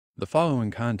The following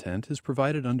content is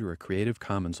provided under a Creative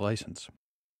Commons license.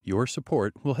 Your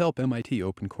support will help MIT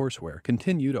OpenCourseware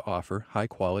continue to offer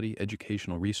high-quality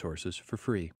educational resources for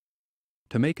free.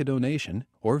 To make a donation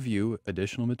or view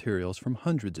additional materials from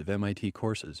hundreds of MIT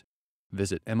courses,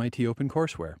 visit MIT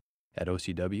OpenCourseware at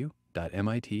ocw.mit.edu.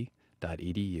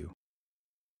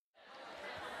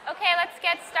 Okay, let's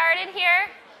get started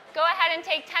here. Go ahead and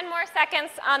take 10 more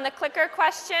seconds on the clicker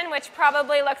question, which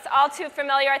probably looks all too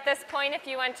familiar at this point if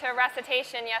you went to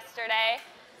recitation yesterday.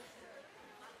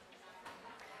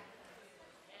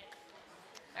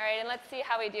 All right, and let's see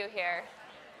how we do here.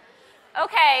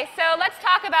 Okay, so let's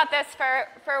talk about this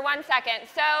for 1 second.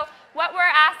 So what we're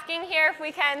asking here, if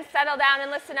we can settle down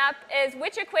and listen up, is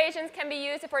which equations can be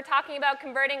used if we're talking about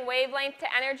converting wavelength to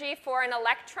energy for an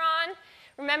electron?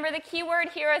 Remember, the key word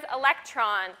here is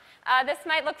electron. This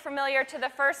might look familiar to the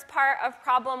first part of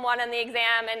problem 1 on the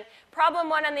exam, and problem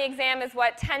 1 on the exam is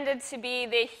what tended to be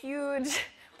the huge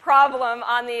problem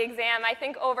on the exam. I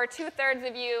think over 2/3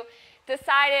 of you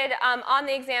decided on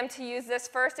the exam to use this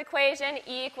first equation,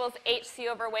 E equals hc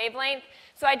over wavelength.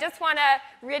 So I just want to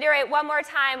reiterate one more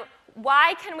time,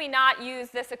 why can we not use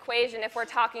this equation if we're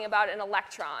talking about an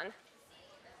electron?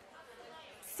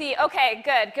 C. Okay,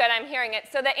 good, I'm hearing it.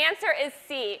 So the answer is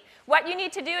C. What you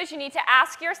need to do is you need to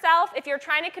ask yourself, if you're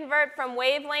trying to convert from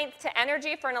wavelength to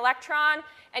energy for an electron,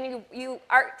 and you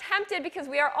are tempted, because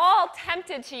we are all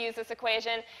tempted to use this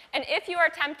equation, and if you are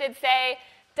tempted, say,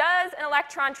 does an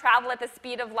electron travel at the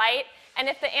speed of light? And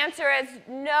if the answer is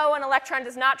no, an electron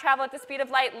does not travel at the speed of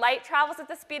light, light travels at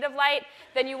the speed of light,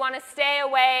 then you want to stay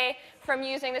away from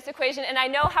using this equation. And I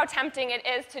know how tempting it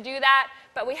is to do that,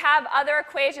 but we have other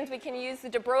equations. We can use the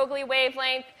de Broglie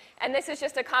wavelength, and this is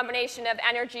just a combination of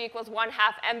energy equals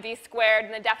 1/2 mv squared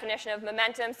and the definition of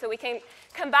momentum, so we can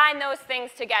combine those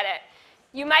things to get it.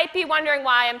 You might be wondering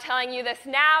why I'm telling you this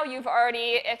now. You've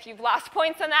already, if you've lost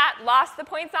points on that, lost the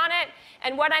points on it.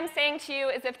 And what I'm saying to you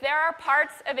is if there are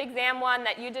parts of exam 1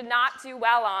 that you did not do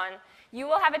well on, you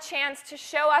will have a chance to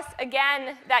show us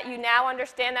again that you now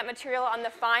understand that material on the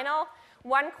final.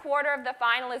 1/4 of the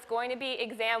final is going to be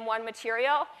exam 1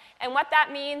 material. And what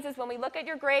that means is when we look at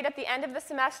your grade at the end of the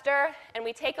semester and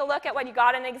we take a look at what you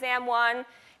got in exam 1,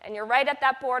 and you're right at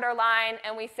that borderline,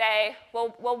 and we say, well,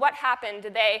 what happened?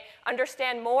 Did they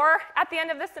understand more at the end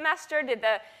of the semester? Did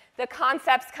the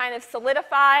concepts kind of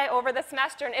solidify over the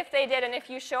semester? And if they did, and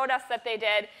if you showed us that they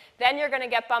did, then you're going to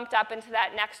get bumped up into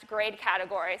that next grade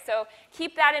category. So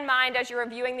keep that in mind as you're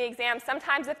reviewing the exam.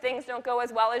 Sometimes if things don't go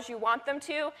as well as you want them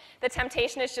to, the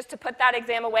temptation is just to put that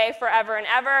exam away forever and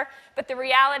ever. But the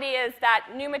reality is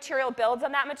that new material builds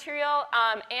on that material,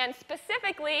 and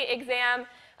specifically exam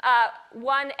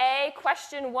 1A,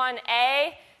 question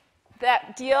 1A,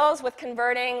 that deals with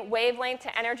converting wavelength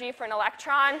to energy for an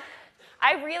electron.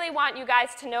 I really want you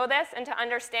guys to know this and to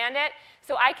understand it,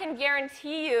 so I can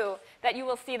guarantee you that you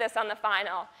will see this on the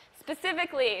final.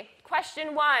 Specifically,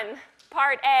 question 1,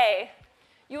 part A,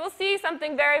 you will see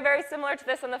something very, very similar to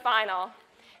this on the final.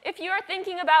 If you are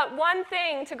thinking about one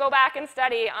thing to go back and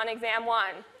study on exam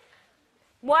 1,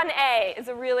 1A is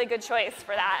a really good choice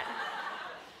for that.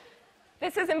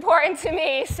 This is important to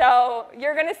me, so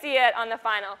you're going to see it on the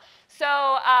final.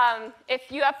 So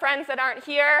if you have friends that aren't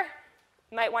here,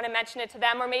 you might want to mention it to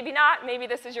them, or maybe not. Maybe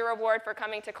this is your reward for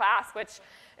coming to class, which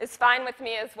is fine with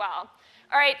me as well.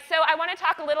 All right, so I want to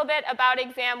talk a little bit about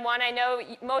exam 1. I know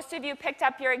most of you picked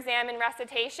up your exam in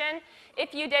recitation.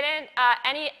 If you didn't,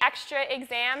 any extra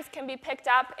exams can be picked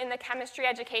up in the chemistry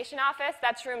education office.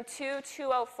 That's room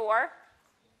 2204.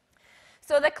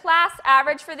 So the class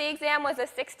average for the exam was a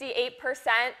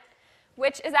 68%,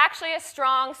 which is actually a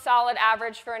strong, solid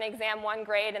average for an exam 1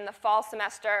 grade in the fall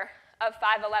semester of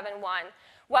 511-1.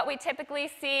 What we typically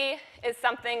see is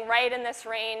something right in this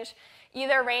range,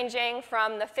 either ranging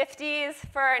from the 50s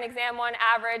for an exam 1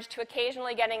 average to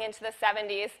occasionally getting into the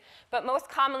 70s. But most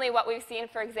commonly what we've seen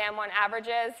for exam 1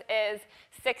 averages is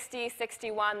 60,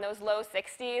 61, those low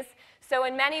 60s. So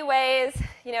in many ways,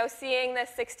 you know, seeing this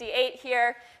 68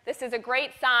 here, this is a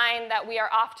great sign that we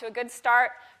are off to a good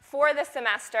start for the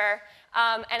semester.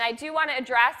 And I do want to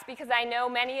address, because I know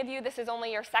many of you, this is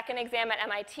only your second exam at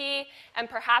MIT, and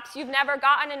perhaps you've never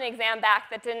gotten an exam back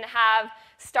that didn't have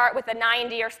start with a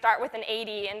 90 or start with an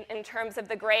 80 in terms of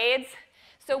the grades.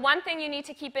 So one thing you need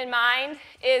to keep in mind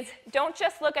is don't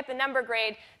just look at the number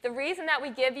grade. The reason that we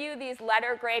give you these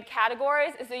letter grade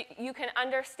categories is that you can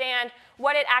understand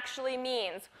what it actually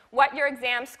means, what your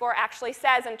exam score actually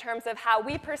says in terms of how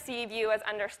we perceive you as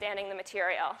understanding the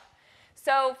material.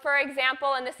 So for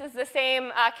example, and this is the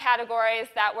same categories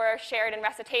that were shared in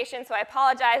recitation, so I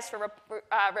apologize for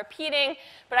repeating,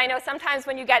 but I know sometimes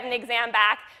when you get an exam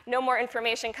back, no more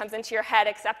information comes into your head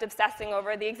except obsessing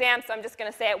over the exam, so I'm just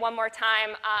going to say it one more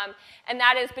time. And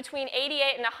that is between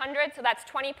 88 and 100, so that's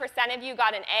 20% of you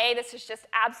got an A. This is just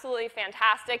absolutely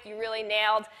fantastic. You really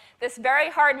nailed this very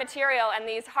hard material and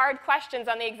these hard questions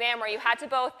on the exam where you had to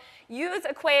both use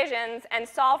equations and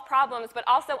solve problems, but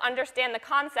also understand the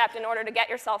concept in order to get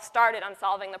yourself started on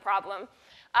solving the problem.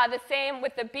 The same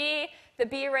with the B. The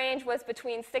B range was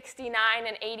between 69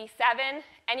 and 87.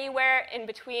 Anywhere in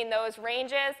between those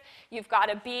ranges, you've got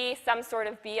a B, some sort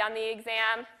of B on the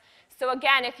exam. So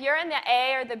again, if you're in the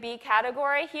A or the B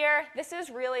category here, this is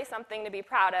really something to be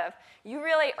proud of. You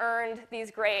really earned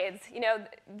these grades. You know,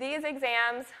 these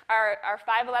exams are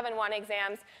 511-1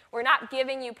 exams. We're not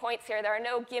giving you points here. There are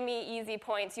no gimme easy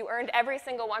points. You earned every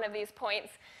single one of these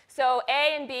points. So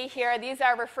A and B here, these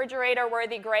are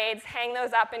refrigerator-worthy grades. Hang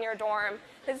those up in your dorm.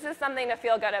 This is something to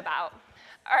feel good about.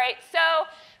 All right, so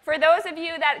for those of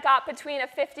you that got between a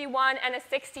 51 and a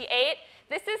 68,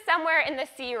 this is somewhere in the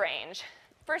C range.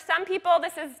 For some people,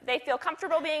 they feel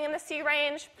comfortable being in the C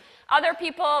range. Other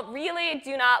people really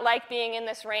do not like being in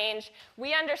this range.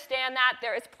 We understand that.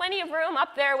 There is plenty of room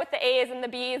up there with the A's and the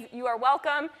B's. You are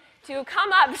welcome to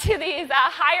come up to these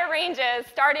higher ranges,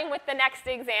 starting with the next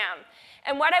exam.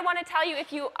 And what I want to tell you,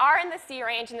 if you are in the C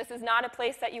range and this is not a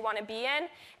place that you want to be in,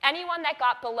 anyone that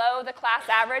got below the class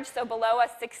average, so below a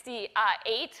 68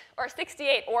 or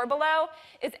 68 or below,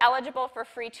 is eligible for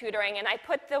free tutoring. And I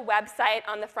put the website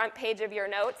on the front page of your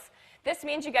notes. This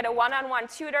means you get a one-on-one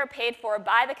tutor paid for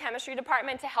by the chemistry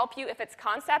department to help you if it's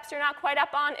concepts you're not quite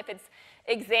up on, if it's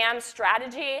exam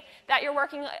strategy that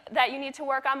you need to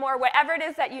work on more, whatever it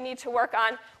is that you need to work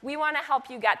on, we want to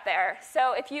help you get there.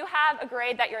 So if you have a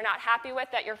grade that you're not happy with,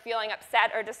 that you're feeling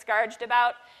upset or discouraged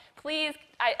about, please,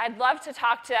 I'm happy to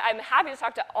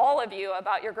talk to all of you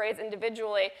about your grades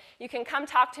individually. You can come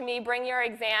talk to me, bring your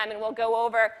exam, and we'll go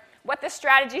over what the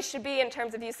strategy should be in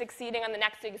terms of you succeeding on the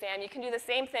next exam. You can do the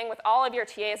same thing with all of your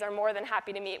TAs. Are more than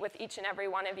happy to meet with each and every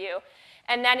one of you.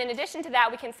 And then in addition to that,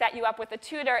 we can set you up with a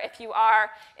tutor if you are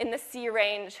in the C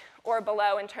range or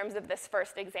below in terms of this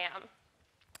first exam.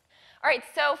 All right,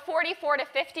 so 44 to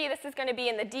 50, this is going to be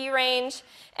in the D range,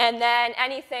 and then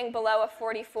anything below a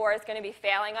 44 is going to be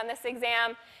failing on this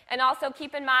exam. And also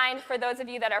keep in mind, for those of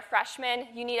you that are freshmen,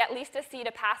 you need at least a C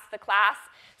to pass the class.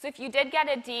 So if you did get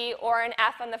a D or an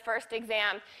F on the first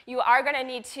exam, you are going to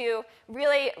need to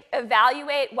really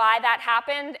evaluate why that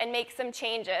happened and make some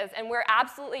changes. And we're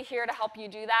absolutely here to help you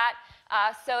do that.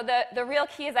 So the real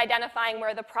key is identifying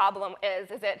where the problem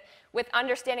is. Is it with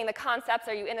understanding the concepts?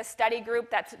 Are you in a study group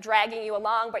that's dragging you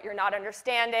along but you're not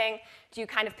understanding? Do you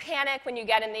kind of panic when you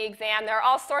get in the exam? There are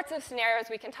all sorts of scenarios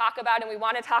we can talk about, and we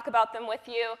want to talk about them with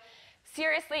you.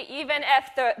 Seriously, even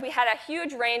if we had a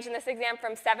huge range in this exam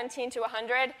from 17 to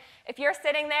 100, if you're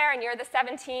sitting there and you're the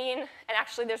 17, and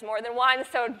actually there's more than one,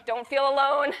 so don't feel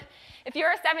alone. If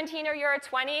you're a 17 or you're a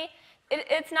 20,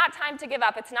 it's not time to give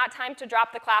up. It's not time to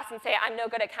drop the class and say, I'm no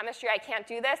good at chemistry, I can't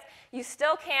do this. You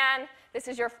still can. This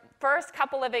is your first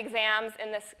couple of exams in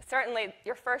this, certainly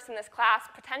your first in this class,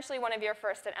 potentially one of your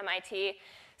first at MIT.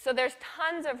 So there's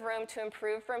tons of room to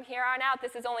improve from here on out.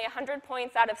 This is only 100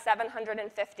 points out of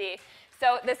 750.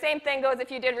 So the same thing goes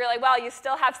if you did really well. You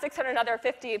still have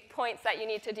 650 points that you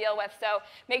need to deal with. So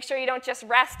make sure you don't just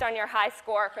rest on your high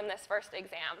score from this first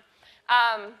exam.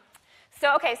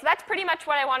 So that's pretty much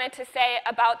what I wanted to say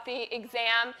about the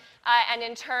exam. And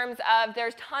in terms of,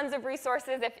 there's tons of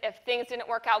resources if things didn't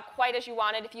work out quite as you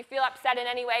wanted. If you feel upset in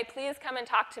any way, please come and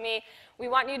talk to me. We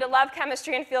want you to love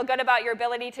chemistry and feel good about your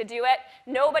ability to do it.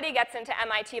 Nobody gets into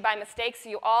MIT by mistake, so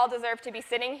you all deserve to be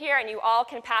sitting here, and you all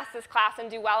can pass this class and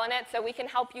do well in it, so we can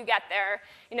help you get there,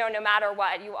 no matter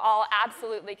what. You all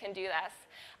absolutely can do this.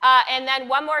 And then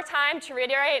one more time to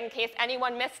reiterate, in case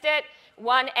anyone missed it,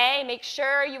 1A, make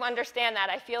sure you understand that.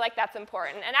 I feel like that's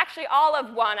important. And actually, all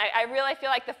of 1. I really feel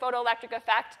like the photoelectric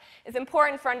effect is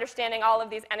important for understanding all of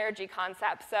these energy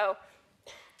concepts. So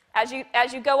as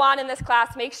you go on in this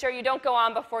class, make sure you don't go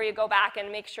on before you go back,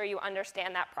 and make sure you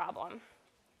understand that problem.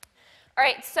 All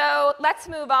right, so let's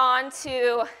move on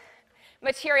to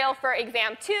material for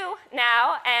exam 2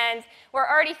 now. And we're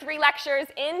already 3 lectures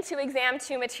into exam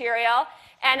 2 material.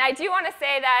 And I do want to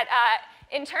say that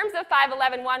in terms of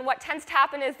 511-1, what tends to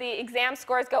happen is the exam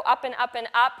scores go up and up and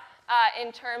up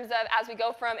in terms of as we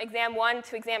go from exam 1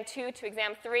 to exam 2 to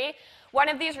exam 3. One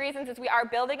of these reasons is we are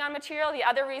building on material. The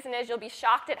other reason is you'll be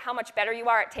shocked at how much better you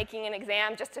are at taking an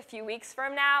exam just a few weeks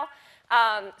from now.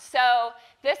 So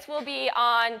this will be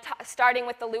on starting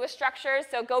with the Lewis structures.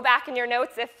 So go back in your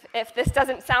notes if this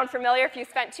doesn't sound familiar, if you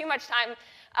spent too much time,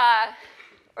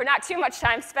 or not too much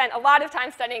time, spent a lot of time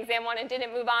studying exam 1 and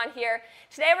didn't move on here.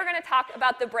 Today we're going to talk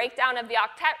about the breakdown of the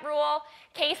octet rule,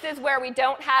 cases where we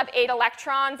don't have 8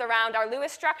 electrons around our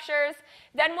Lewis structures.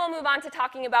 Then we'll move on to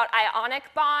talking about ionic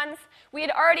bonds. We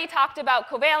had already talked about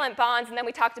covalent bonds, and then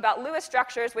we talked about Lewis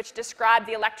structures, which describe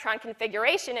the electron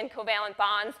configuration in covalent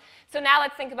bonds. So now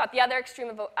let's think about the other extreme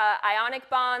of ionic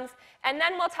bonds, and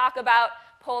then we'll talk about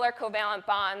polar covalent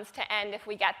bonds to end if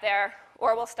we get there,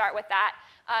 or we'll start with that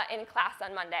in class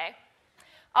on Monday.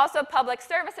 Also, public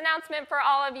service announcement for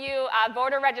all of you.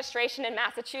 Voter registration in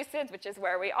Massachusetts, which is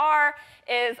where we are,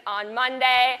 is on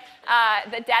Monday.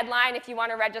 The deadline, if you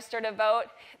want to register to vote.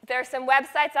 There's some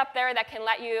websites up there that can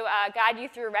let you guide you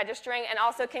through registering, and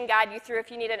also can guide you through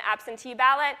if you need an absentee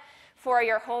ballot for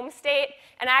your home state.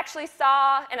 And I actually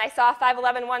saw, and I saw a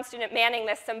 511-1 student manning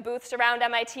this, some booths around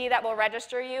MIT that will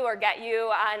register you or get you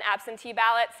an absentee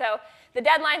ballot. So the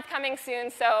deadline's coming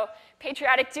soon, so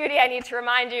patriotic duty, I need to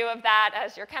remind you of that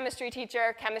as your chemistry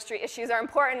teacher. Chemistry issues are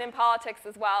important in politics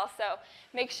as well, so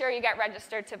make sure you get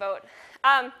registered to vote.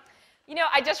 You know,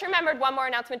 I just remembered one more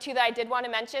announcement, too, that I did want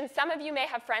to mention. Some of you may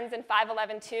have friends in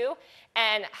 511-2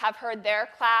 and have heard their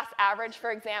class average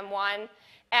for exam 1.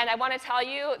 And I want to tell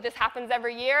you, this happens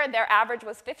every year. Their average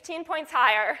was 15 points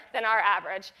higher than our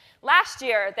average. Last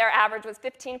year, their average was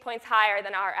 15 points higher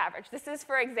than our average. This is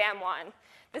for exam 1.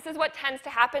 This is what tends to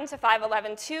happen to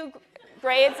 511-2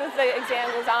 grades as the exam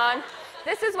goes on.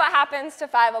 This is what happens to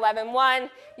 511-1.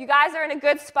 You guys are in a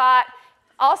good spot.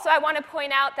 Also, I want to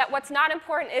point out that what's not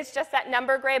important is just that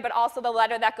number grade, but also the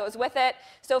letter that goes with it.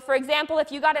 So for example,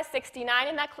 if you got a 69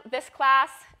 in this class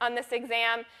on this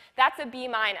exam, that's a B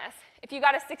minus. If you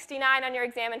got a 69 on your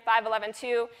exam in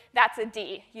 511-2, that's a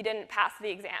D. You didn't pass the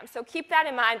exam. So keep that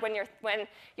in mind when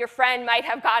your friend might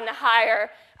have gotten a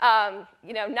higher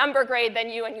number grade than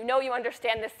you, and you know you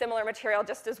understand this similar material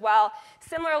just as well.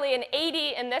 Similarly, an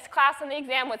 80 in this class on the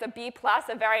exam was a B plus,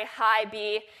 a very high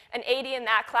B. An 80 in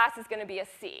that class is going to be a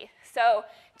C. So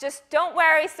just don't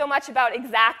worry so much about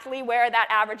exactly where that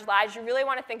average lies. You really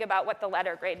want to think about what the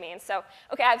letter grade means. So,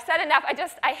 okay, I've said enough.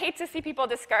 I hate to see people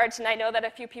discouraged, and I know that a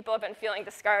few people have been feeling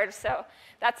discouraged. So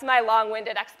that's my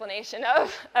long-winded explanation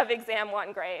of exam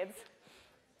 1 grades.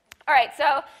 All right,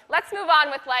 so let's move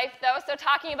on with life, though. So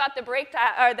talking about the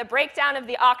breakdown of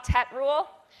the octet rule.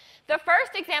 The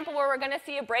first example where we're going to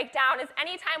see a breakdown is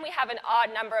anytime we have an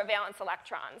odd number of valence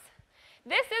electrons.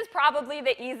 This is probably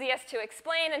the easiest to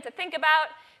explain and to think about,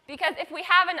 because if we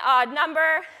have an odd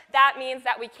number, that means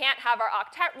that we can't have our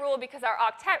octet rule, because our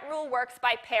octet rule works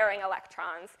by pairing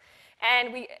electrons.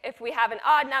 And if we have an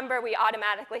odd number, we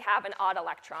automatically have an odd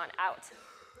electron out.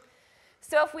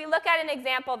 So if we look at an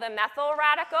example, the methyl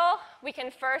radical, we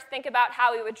can first think about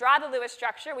how we would draw the Lewis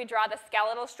structure. We draw the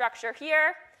skeletal structure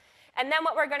here. And then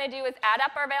what we're going to do is add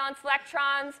up our valence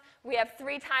electrons. We have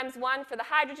 3 times 1 for the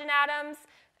hydrogen atoms.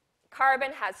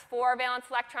 Carbon has 4 valence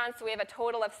electrons, so we have a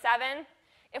total of 7.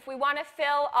 If we want to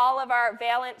fill all of our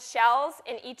valence shells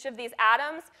in each of these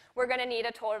atoms, we're going to need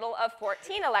a total of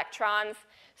 14 electrons.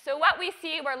 So what we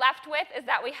see we're left with is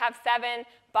that we have 7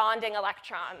 bonding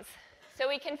electrons. So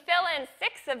we can fill in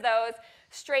 6 of those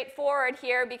straightforward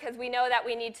here, because we know that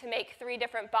we need to make 3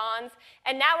 different bonds.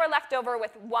 And now we're left over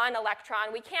with 1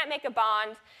 electron. We can't make a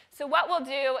bond. So what we'll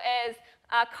do is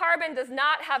carbon does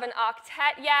not have an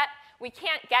octet yet. We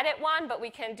can't get it one, but we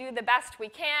can do the best we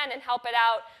can and help it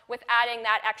out with adding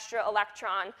that extra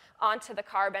electron onto the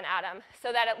carbon atom,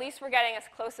 so that at least we're getting as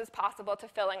close as possible to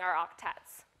filling our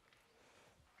octets.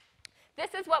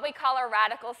 This is what we call a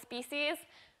radical species,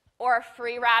 or a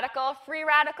free radical. Free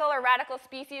radical or radical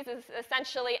species is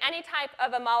essentially any type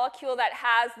of a molecule that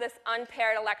has this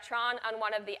unpaired electron on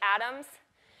one of the atoms.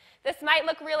 This might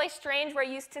look really strange. We're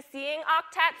used to seeing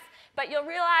octets, but you'll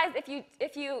realize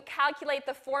if you calculate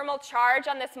the formal charge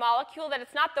on this molecule that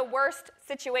it's not the worst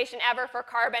situation ever for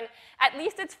carbon. At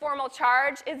least its formal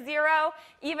charge is 0.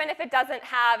 Even if it doesn't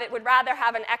have, it would rather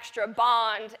have an extra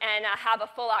bond and have a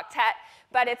full octet.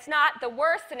 But it's not the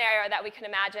worst scenario that we can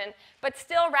imagine. But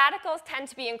still, radicals tend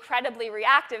to be incredibly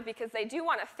reactive because they do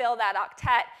want to fill that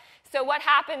octet. So what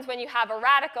happens when you have a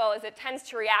radical is it tends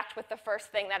to react with the first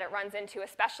thing that it runs into,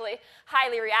 especially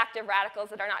highly reactive radicals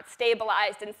that are not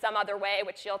stabilized in some other way,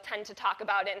 which you'll tend to talk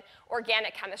about in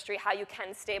organic chemistry, how you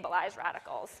can stabilize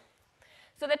radicals.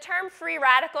 So the term free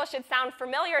radical should sound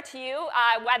familiar to you,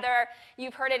 whether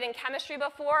you've heard it in chemistry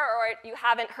before or you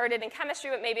haven't heard it in chemistry,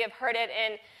 but maybe have heard it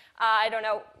in, I don't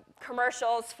know,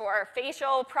 commercials for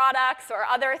facial products or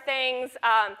other things.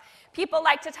 People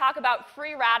like to talk about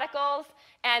free radicals,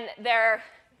 and they're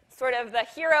sort of the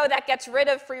hero that gets rid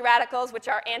of free radicals, which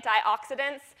are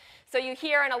antioxidants. So you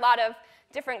hear in a lot of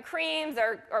different creams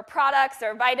or products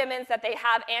or vitamins that they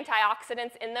have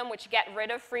antioxidants in them which get rid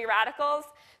of free radicals.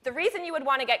 The reason you would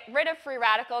want to get rid of free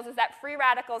radicals is that free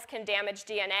radicals can damage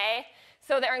DNA.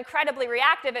 So they're incredibly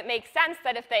reactive. It makes sense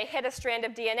that if they hit a strand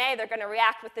of DNA, they're going to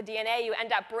react with the DNA. You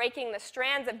end up breaking the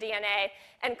strands of DNA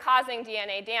and causing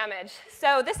DNA damage.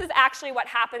 So this is actually what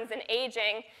happens in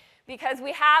aging because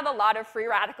we have a lot of free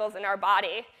radicals in our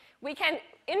body. We can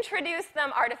introduce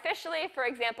them artificially. For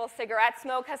example, cigarette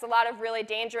smoke has a lot of really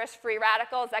dangerous free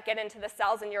radicals that get into the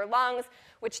cells in your lungs,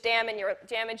 which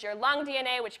damage your lung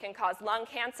DNA, which can cause lung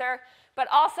cancer. But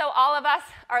also, all of us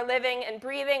are living and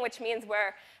breathing, which means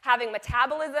we're having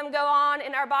metabolism go on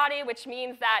in our body, which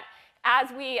means that as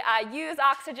we use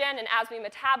oxygen and as we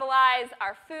metabolize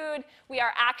our food, we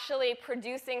are actually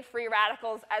producing free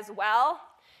radicals as well.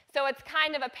 So it's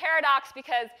kind of a paradox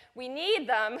because we need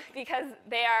them because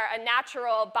they are a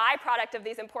natural byproduct of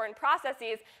these important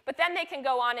processes, but then they can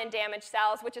go on and damage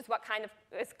cells, which is what kind of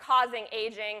is causing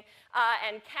aging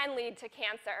and can lead to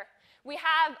cancer. We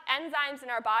have enzymes in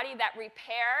our body that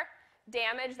repair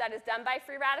damage that is done by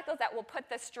free radicals that will put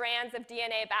the strands of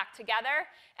DNA back together,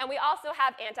 and we also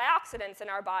have antioxidants in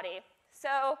our body.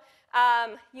 So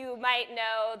you might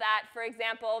know that, for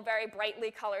example, very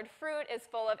brightly colored fruit is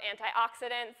full of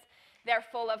antioxidants. They're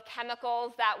full of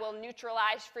chemicals that will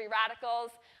neutralize free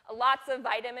radicals. Lots of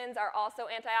vitamins are also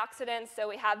antioxidants. So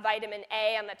we have vitamin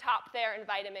A on the top there and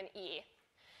vitamin E.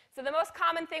 So the most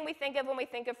common thing we think of when we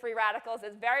think of free radicals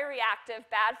is very reactive,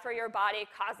 bad for your body,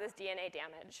 causes DNA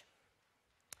damage.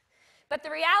 But the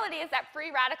reality is that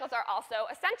free radicals are also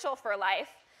essential for life.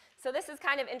 So this is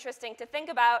kind of interesting to think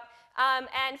about.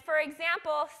 And for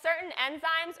example, certain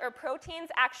enzymes or proteins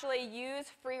actually use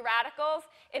free radicals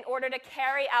in order to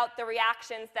carry out the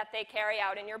reactions that they carry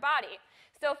out in your body.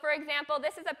 So for example,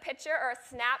 this is a picture or a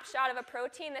snapshot of a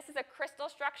protein. This is a crystal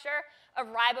structure of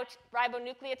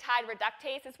ribonucleotide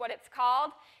reductase is what it's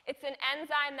called. It's an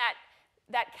enzyme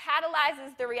that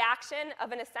catalyzes the reaction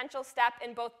of an essential step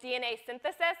in both DNA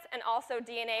synthesis and also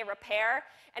DNA repair.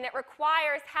 And it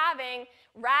requires having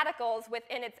radicals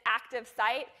within its active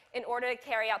site in order to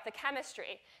carry out the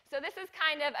chemistry. So this is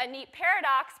kind of a neat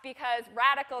paradox because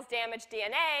radicals damage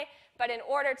DNA, but in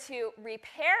order to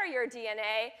repair your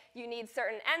DNA, you need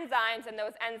certain enzymes, and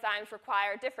those enzymes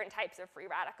require different types of free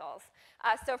radicals.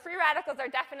 So free radicals are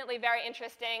definitely very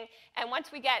interesting, and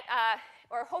once we get,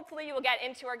 or hopefully you will get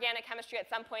into organic chemistry at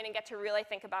some point and get to really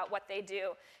think about what they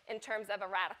do in terms of a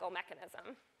radical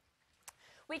mechanism.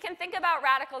 We can think about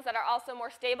radicals that are also more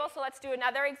stable, so let's do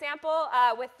another example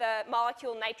with the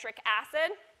molecule nitric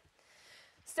acid.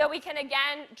 So we can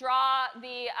again draw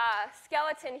the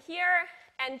skeleton here,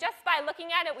 and just by looking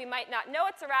at it, we might not know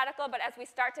it's a radical, but as we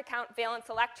start to count valence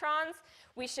electrons,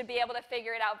 we should be able to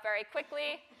figure it out very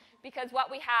quickly, because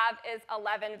what we have is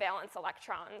 11 valence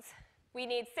electrons. We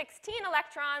need 16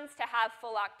 electrons to have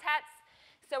full octets,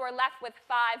 so we're left with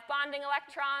 5 bonding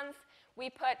electrons. We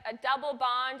put a double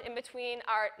bond in between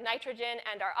our nitrogen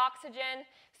and our oxygen,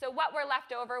 so what we're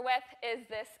left over with is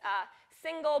this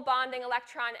single bonding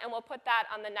electron, and we'll put that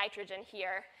on the nitrogen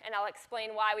here. And I'll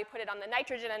explain why we put it on the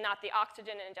nitrogen and not the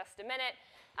oxygen in just a minute.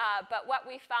 But what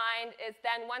we find is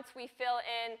then once we fill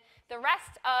in the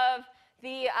rest of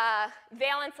the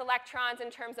valence electrons in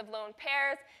terms of lone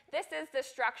pairs, this is the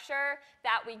structure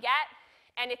that we get.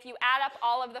 And if you add up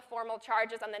all of the formal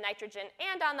charges on the nitrogen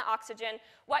and on the oxygen,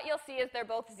 what you'll see is they're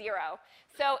both 0.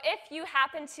 So if you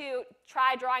happen to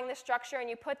try drawing this structure and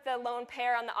you put the lone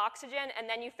pair on the oxygen and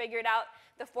then you figured out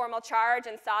the formal charge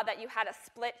and saw that you had a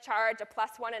split charge, a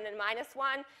 +1 and a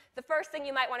 -1, the first thing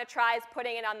you might want to try is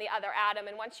putting it on the other atom.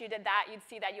 And once you did that, you'd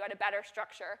see that you had a better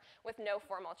structure with no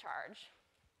formal charge.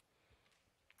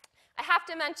 I have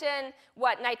to mention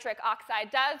what nitric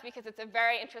oxide does because it's a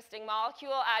very interesting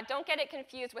molecule. Don't get it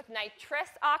confused with nitrous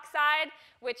oxide,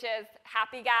 which is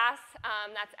happy gas.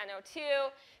 That's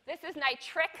NO2. This is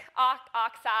nitric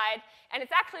oxide, and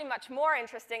it's actually much more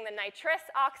interesting than nitrous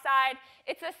oxide.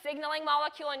 It's a signaling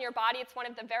molecule in your body. It's one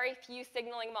of the very few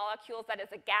signaling molecules that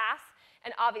is a gas,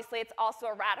 and obviously it's also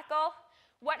a radical.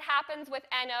 What happens with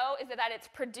NO is that it's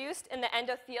produced in the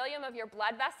endothelium of your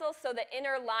blood vessels, so the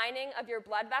inner lining of your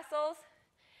blood vessels,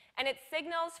 and it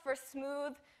signals for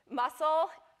smooth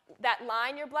muscle that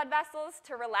line your blood vessels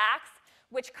to relax,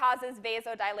 which causes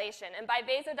vasodilation. And by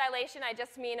vasodilation, I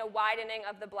just mean a widening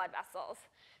of the blood vessels.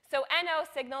 So NO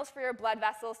signals for your blood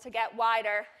vessels to get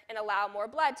wider and allow more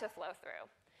blood to flow through.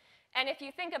 And if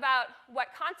you think about what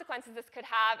consequences this could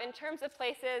have in terms of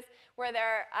places where they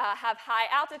have high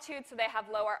altitude, so they have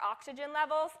lower oxygen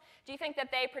levels, do you think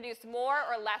that they produce more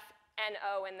or less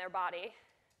NO in their body?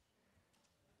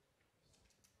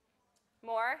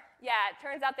 More? Yeah, it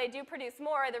turns out they do produce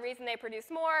more. The reason they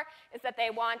produce more is that they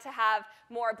want to have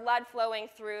more blood flowing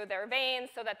through their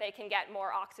veins so that they can get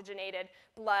more oxygenated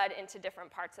blood into different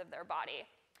parts of their body.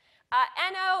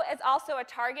 NO is also a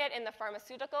target in the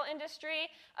pharmaceutical industry,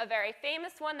 a very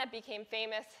famous one that became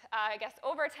famous, I guess,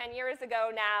 over 10 years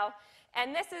ago now.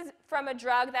 And this is from a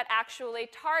drug that actually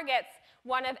targets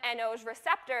one of NO's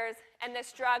receptors, and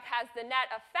this drug has the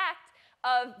net effect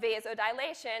of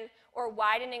vasodilation, or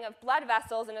widening of blood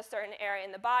vessels in a certain area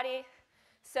in the body.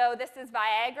 So this is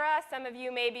Viagra. Some of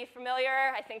you may be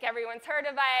familiar. I think everyone's heard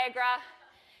of Viagra.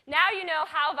 Now you know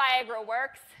how Viagra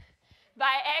works.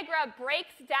 Viagra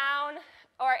breaks down,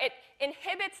 or it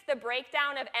inhibits the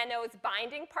breakdown of NO's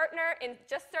binding partner in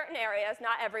just certain areas,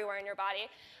 not everywhere in your body.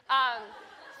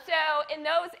 So in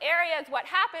those areas, what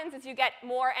happens is you get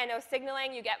more NO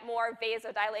signaling, you get more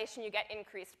vasodilation, you get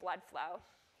increased blood flow.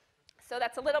 So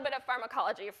that's a little bit of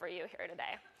pharmacology for you here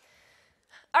today.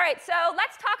 All right, so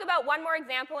let's talk about one more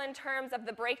example in terms of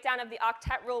the breakdown of the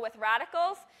octet rule with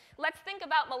radicals. Let's think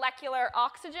about molecular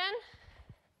oxygen.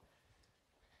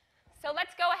 So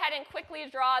let's go ahead and quickly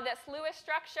draw this Lewis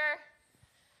structure.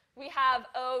 We have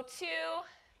O2.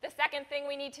 The second thing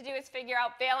we need to do is figure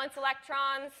out valence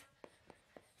electrons.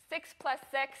 6 plus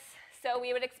 6, so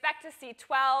we would expect to see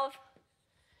 12.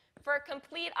 For a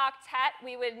complete octet,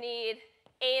 we would need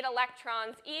 8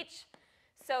 electrons each,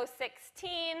 so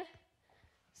 16.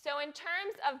 So in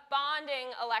terms of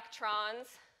bonding electrons,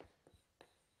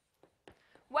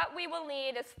 what we will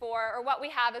need is what we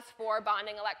have is 4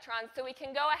 bonding electrons. So we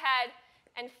can go ahead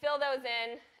and fill those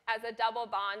in as a double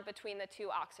bond between the 2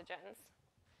 oxygens.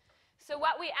 So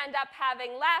what we end up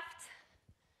having left,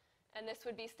 and this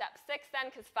would be step 6 then,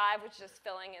 because 5 was just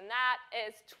filling in that,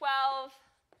 is 12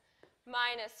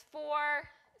 minus 4.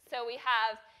 So we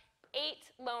have 8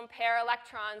 lone pair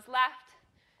electrons left,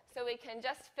 so we can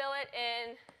just fill it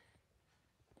in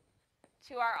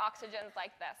to our oxygens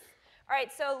like this. All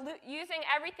right, so using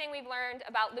everything we've learned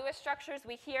about Lewis structures,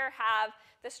 we here have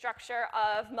the structure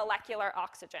of molecular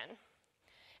oxygen.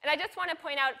 And I just want to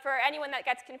point out for anyone that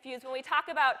gets confused, when we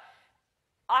talk about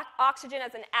oxygen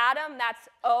as an atom, that's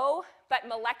O, but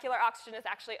molecular oxygen is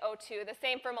actually O2. The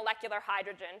same for molecular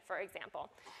hydrogen, for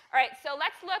example. All right, so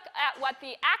let's look at what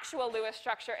the actual Lewis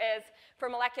structure is for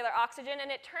molecular oxygen.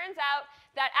 And it turns out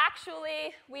that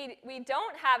actually we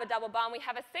don't have a double bond. We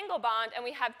have a single bond, and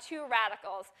we have 2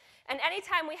 radicals. And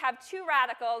anytime we have 2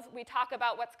 radicals, we talk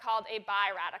about what's called a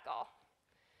biradical.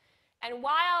 And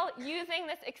while using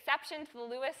this exception to the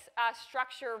Lewis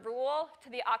structure rule,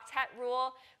 to the octet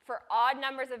rule, for odd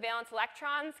numbers of valence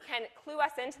electrons can clue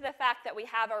us into the fact that we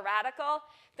have a radical,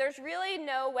 there's really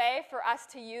no way for us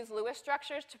to use Lewis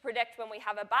structures to predict when we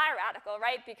have a biradical,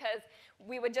 right? Because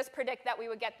we would just predict that we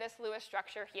would get this Lewis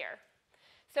structure here.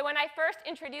 So when I first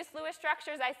introduced Lewis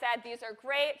structures, I said these are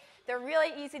great. They're really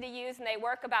easy to use, and they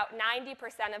work about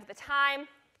 90% of the time.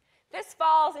 This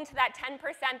falls into that 10%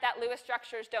 that Lewis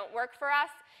structures don't work for us.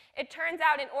 It turns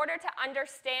out in order to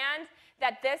understand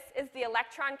that this is the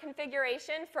electron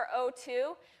configuration for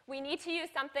O2, we need to use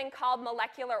something called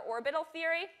molecular orbital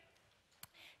theory.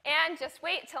 And just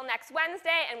wait till next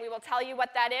Wednesday, and we will tell you what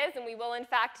that is, and we will, in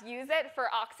fact, use it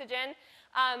for oxygen.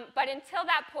 But until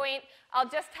that point, I'll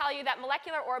just tell you that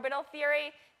molecular orbital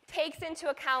theory takes into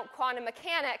account quantum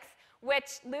mechanics,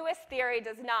 which Lewis theory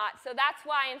does not. So that's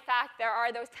why, in fact, there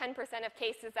are those 10% of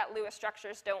cases that Lewis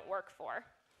structures don't work for.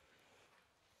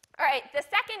 All right, the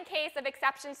second case of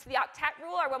exceptions to the octet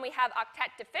rule are when we have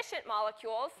octet-deficient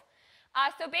molecules.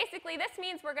 So basically, this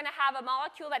means we're going to have a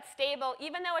molecule that's stable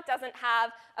even though it doesn't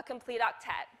have a complete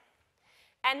octet.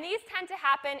 And these tend to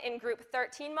happen in group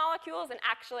 13 molecules and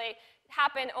actually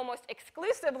happen almost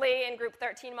exclusively in group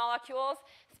 13 molecules,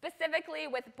 specifically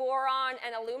with boron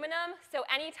and aluminum. So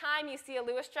anytime you see a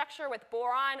Lewis structure with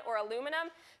boron or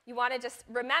aluminum, you want to just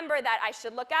remember that I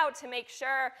should look out to make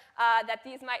sure that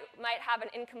these might have an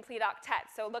incomplete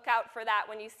octet. So look out for that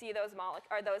when you see those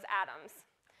atoms.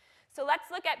 So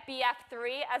let's look at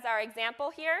BF3 as our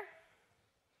example here.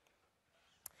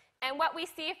 And what we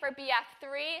see for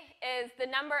BF3 is the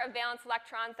number of valence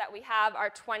electrons that we have are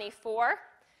 24,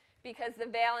 because the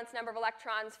valence number of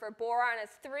electrons for boron is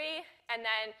 3, and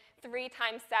then 3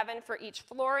 times 7 for each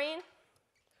fluorine.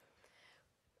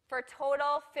 For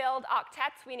total filled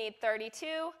octets, we need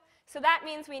 32. So that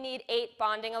means we need 8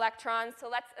 bonding electrons. So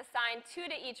let's assign 2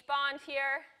 to each bond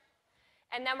here.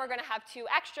 And then we're going to have 2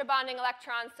 extra bonding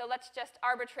electrons, so let's just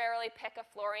arbitrarily pick a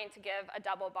fluorine to give a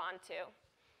double bond to.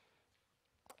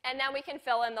 And then we can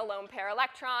fill in the lone pair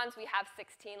electrons. We have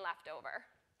 16 left over.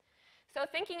 So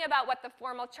thinking about what the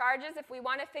formal charge is, if we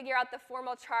want to figure out the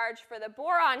formal charge for the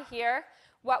boron here,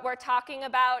 what we're talking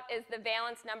about is the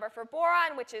valence number for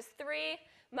boron, which is 3,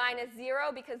 minus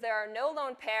 0 because there are no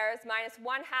lone pairs, minus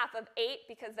 1/2 of 8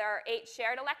 because there are 8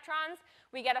 shared electrons.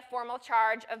 We get a formal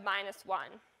charge of minus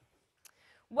 1.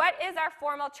 What is our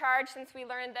formal charge, since we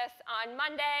learned this on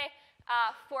Monday,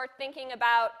 for thinking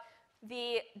about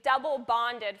the double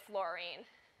bonded fluorine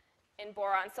in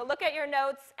boron? So look at your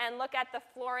notes and look at the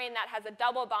fluorine that has a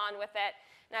double bond with it.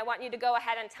 And I want you to go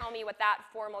ahead and tell me what that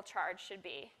formal charge should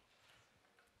be.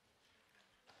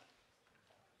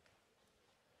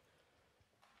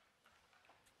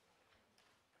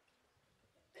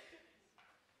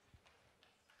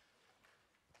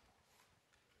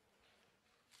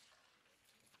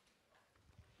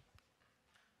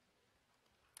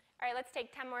 All right, let's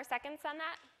take 10 more seconds on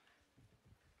that.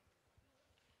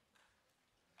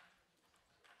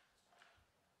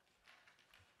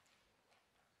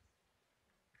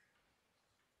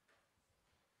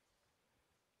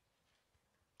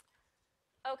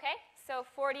 Okay, so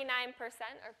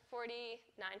 49% or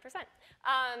 49%.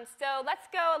 So let's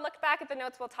go look back at the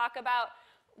notes. We'll talk about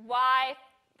why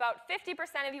about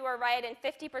 50% of you are right and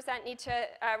 50% need to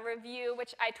review,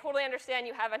 which I totally understand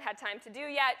you haven't had time to do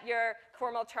yet, your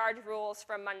formal charge rules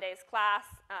from Monday's class.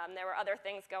 There were other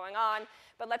things going on.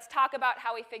 But let's talk about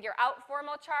how we figure out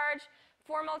formal charge.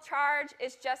 Formal charge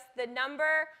is just the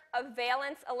number of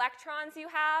valence electrons you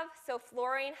have. So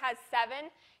fluorine has 7.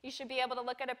 You should be able to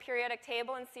look at a periodic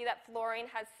table and see that fluorine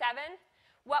has 7.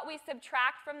 What we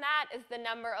subtract from that is the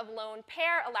number of lone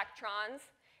pair electrons.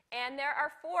 And there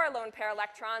are 4 lone pair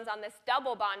electrons on this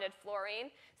double bonded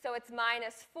fluorine. So it's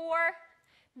minus 4.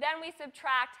 Then we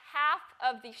subtract half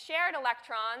of the shared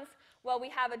electrons. Well, we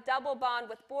have a double bond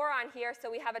with boron here,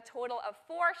 so we have a total of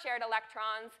 4 shared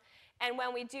electrons. And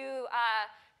when we do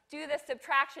this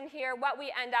subtraction here, what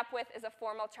we end up with is a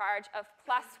formal charge of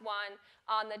plus 1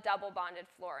 on the double bonded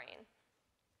fluorine.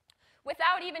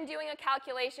 Without even doing a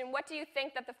calculation, what do you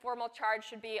think that the formal charge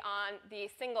should be on the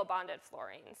single bonded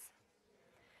fluorines?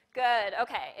 Good.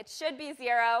 OK, it should be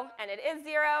 0, and it is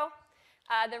 0.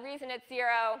 The reason it's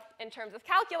 0 in terms of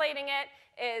calculating it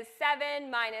is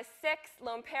 7 minus 6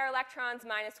 lone pair electrons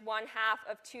minus 1/2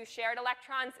 of 2 shared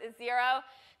electrons is 0.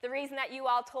 The reason that you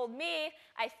all told me,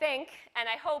 I think, and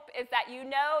I hope, is that you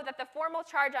know that the formal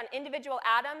charge on individual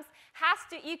atoms has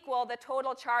to equal the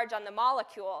total charge on the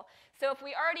molecule. So if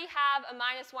we already have a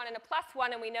minus 1 and a plus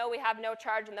 1, and we know we have no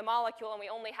charge in the molecule, and we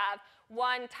only have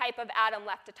one type of atom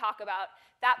left to talk about,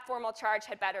 that formal charge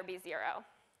had better be 0.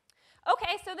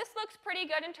 OK, so this looks pretty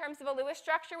good in terms of a Lewis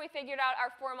structure. We figured out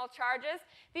our formal charges.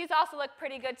 These also look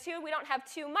pretty good, too. We don't have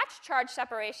too much charge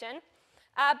separation.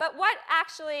 But what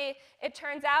actually it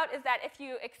turns out is that if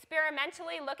you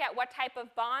experimentally look at what type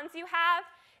of bonds you have,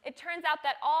 it turns out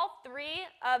that all 3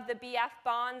 of the BF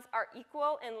bonds are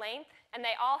equal in length, and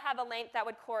they all have a length that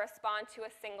would correspond to a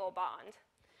single bond.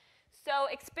 So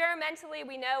experimentally,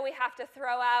 we know we have to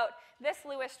throw out this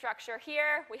Lewis structure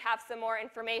here. We have some more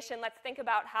information. Let's think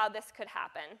about how this could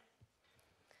happen.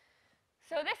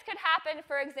 So this could happen,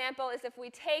 for example, is if we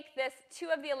take this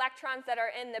 2 of the electrons that are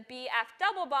in the BF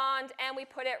double bond and we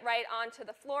put it right onto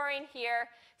the fluorine here.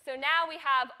 So now we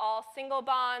have all single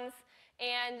bonds.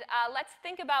 And let's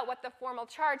think about what the formal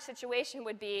charge situation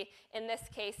would be in this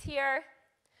case here.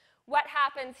 What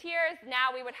happens here is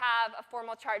now we would have a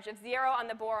formal charge of 0 on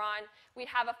the boron. We'd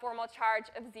have a formal charge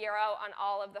of 0 on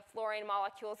all of the fluorine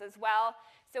molecules as well.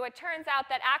 So it turns out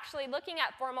that actually looking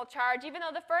at formal charge, even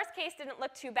though the first case didn't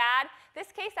look too bad,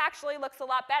 this case actually looks a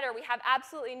lot better. We have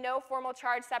absolutely no formal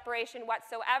charge separation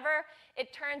whatsoever.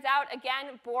 It turns out,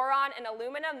 again, boron and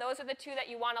aluminum, those are the 2 that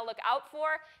you want to look out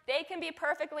for. They can be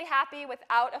perfectly happy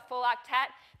without a full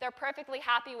octet. They're perfectly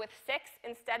happy with 6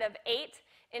 instead of 8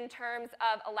 in terms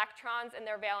of electrons in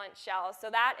their valence shells. So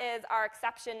that is our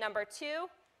exception number 2.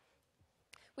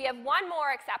 We have one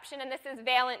more exception, and this is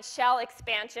valence shell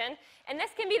expansion. And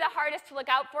this can be the hardest to look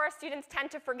out for. Students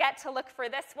tend to forget to look for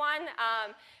this one.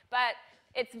 But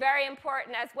it's very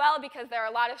important as well because there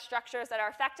are a lot of structures that are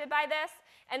affected by this.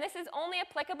 And this is only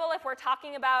applicable if we're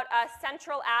talking about a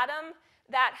central atom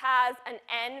that has an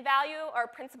n value or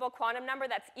principal quantum number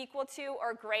that's equal to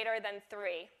or greater than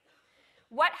 3.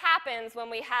 What happens when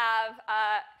we have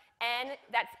n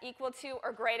that's equal to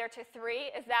or greater to 3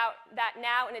 is that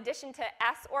now, in addition to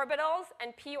s orbitals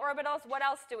and p orbitals, what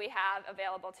else do we have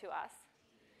available to us?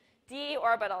 D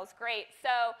orbitals, great.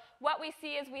 So what we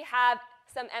see is we have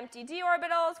some empty d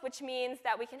orbitals, which means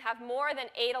that we can have more than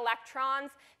 8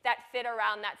 electrons that fit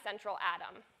around that central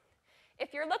atom.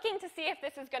 If you're looking to see if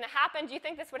this is going to happen, do you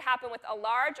think this would happen with a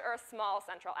large or a small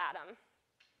central atom?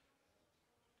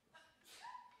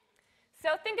 So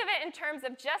think of it in terms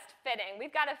of just fitting.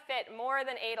 We've got to fit more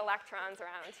than 8 electrons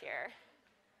around here.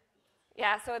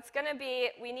 Yeah, so it's going to be,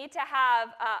 we need to have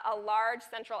a large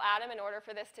central atom in order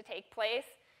for this to take place.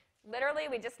 Literally,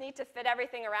 we just need to fit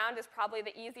everything around is probably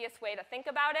the easiest way to think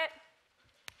about it.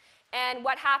 And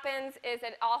what happens is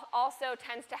it also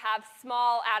tends to have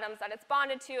small atoms that it's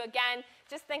bonded to. Again,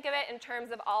 just think of it in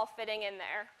terms of all fitting in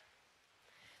there.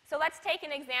 So let's take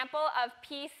an example of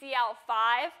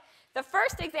PCl5. The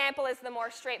first example is the more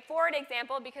straightforward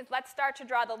example because let's start to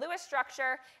draw the Lewis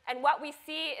structure. And what we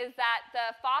see is that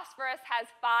the phosphorus has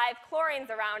 5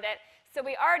 chlorines around it. So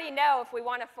we already know if we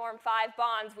want to form 5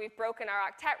 bonds, we've broken our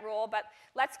octet rule. But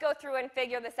let's go through and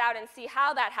figure this out and see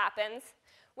how that happens.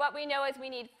 What we know is we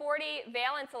need 40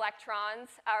 valence electrons,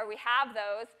 or we have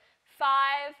those,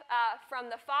 5 from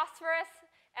the phosphorus,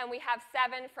 and we have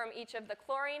 7 from each of the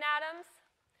chlorine atoms.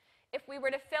 If we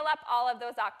were to fill up all of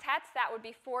those octets, that would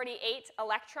be 48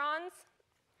 electrons.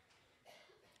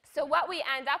 So what we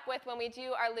end up with when we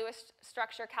do our Lewis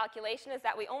structure calculation is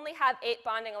that we only have 8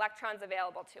 bonding electrons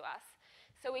available to us.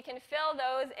 So we can fill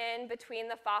those in between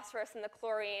the phosphorus and the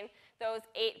chlorine, those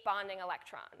 8 bonding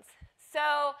electrons.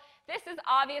 So this is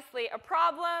obviously a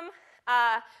problem.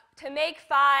 To make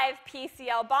 5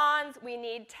 PCl bonds, we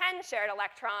need 10 shared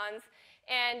electrons.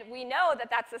 And we know that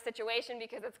that's the situation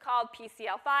because it's called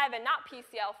PCl5 and not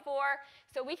PCl4.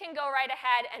 So we can go right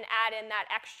ahead and add in that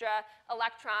extra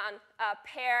electron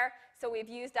pair. So we've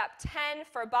used up 10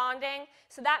 for bonding.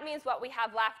 So that means what we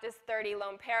have left is 30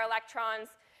 lone pair electrons.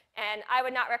 And I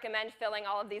would not recommend filling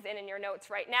all of these in your notes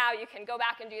right now. You can go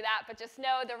back and do that, but just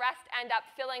know the rest end up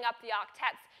filling up the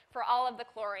octets for all of the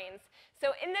chlorines.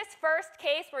 So in this first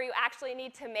case where you actually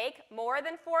need to make more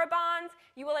than 4 bonds,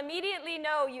 you will immediately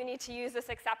know you need to use this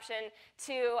exception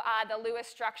to the Lewis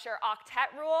structure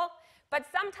octet rule. But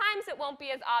sometimes it won't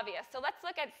be as obvious. So let's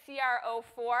look at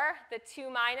CrO4, the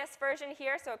 2- version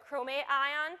here, so a chromate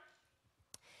ion.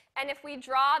 And if we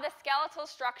draw the skeletal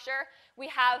structure, we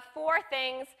have 4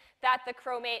 things that the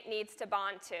chromate needs to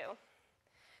bond to.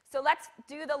 So let's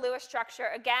do the Lewis structure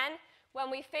again.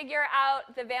 When we figure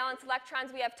out the valence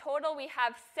electrons we have total, we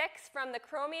have 6 from the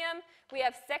chromium. We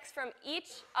have 6 from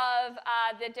each of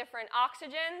the different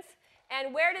oxygens.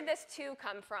 And where did this 2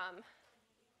 come from?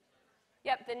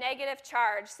 Yep, the negative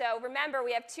charge. So remember,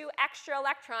 we have 2 extra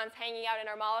electrons hanging out in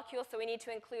our molecule, so we need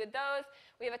to include those.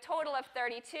 We have a total of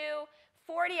 32.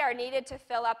 40 are needed to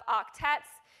fill up octets.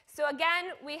 So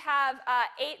again, we have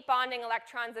 8 bonding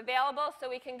electrons available, so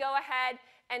we can go ahead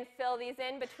and fill these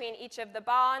in between each of the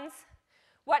bonds.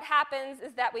 What happens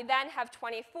is that we then have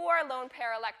 24 lone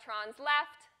pair electrons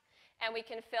left, and we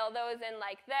can fill those in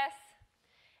like this.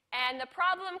 And the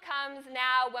problem comes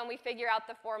now when we figure out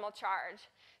the formal charge.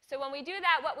 So when we do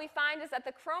that, what we find is that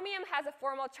the chromium has a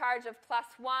formal charge of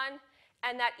 +1,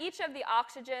 and that each of the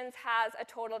oxygens has a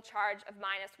total charge of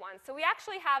 -1. So we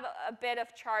actually have a bit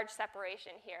of charge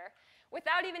separation here.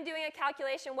 Without even doing a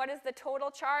calculation, what is the total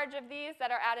charge of these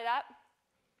that are added up?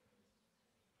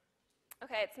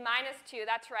 Okay, it's -2,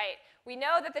 that's right. We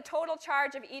know that the total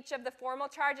charge of each of the formal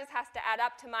charges has to add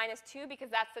up to -2 because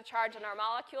that's the charge in our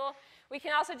molecule. We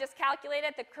can also just calculate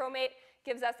it. The chromate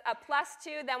gives us a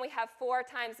 +2. Then we have 4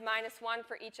 times -1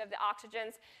 for each of the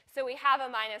oxygens. So we have a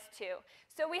 -2.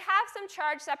 So we have some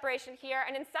charge separation here.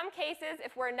 And in some cases,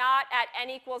 if we're not at n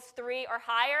equals 3 or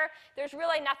higher, there's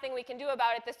really nothing we can do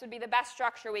about it. This would be the best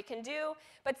structure we can do.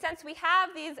 But since we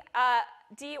have these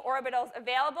d orbitals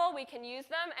available, we can use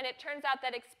them. And it turns out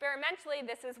that experimentally,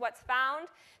 this is what's found,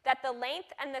 that the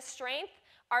length and the strength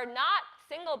are not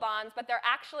single bonds, but they're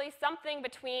actually something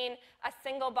between a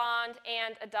single bond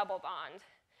and a double bond.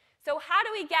 So how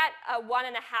do we get a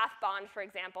 1.5 bond, for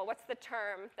example? What's the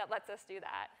term that lets us do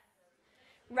that?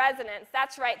 Resonance,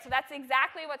 that's right. So that's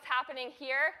exactly what's happening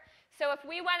here. So if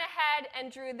we went ahead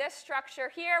and drew this structure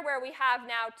here where we have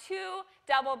now 2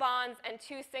 double bonds and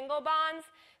 2 single bonds,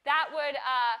 that would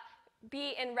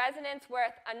be in resonance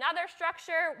with another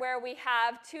structure where we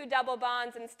have 2 double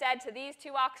bonds instead to these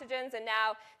 2 oxygens and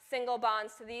now single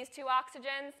bonds to these 2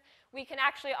 oxygens. We can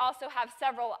actually also have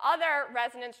several other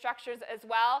resonance structures as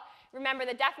well. Remember,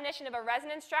 the definition of a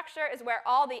resonance structure is where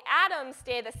all the atoms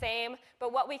stay the same,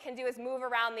 but what we can do is move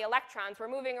around the electrons. We're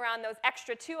moving around those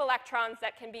extra 2 electrons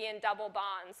that can be in double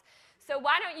bonds. So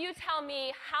why don't you tell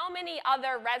me how many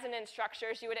other resonance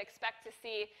structures you would expect to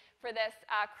see for this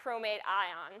chromate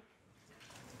ion?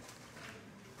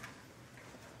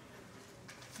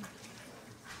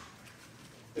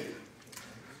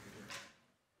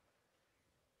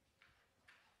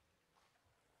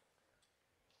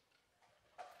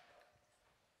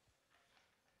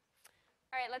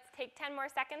 right, let's take 10 more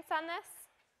seconds on this.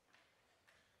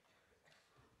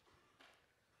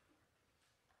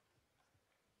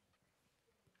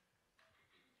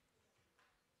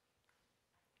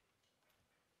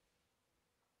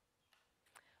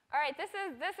 All right, this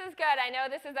is good. I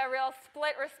know this is a real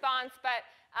split response, but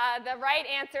the right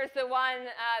answer is the one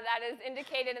that is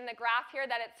indicated in the graph here,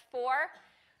 that it's 4.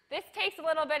 This takes a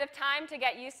little bit of time to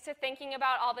get used to thinking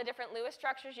about all the different Lewis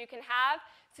structures you can have.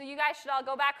 So you guys should all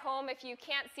go back home if you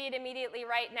can't see it immediately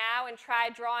right now and try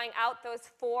drawing out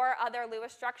those 4 other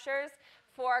Lewis structures.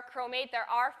 For chromate, there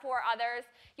are 4 others.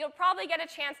 You'll probably get a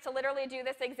chance to literally do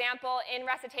this example in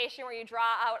recitation where you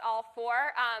draw out all 4,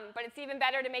 but it's even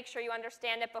better to make sure you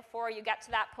understand it before you get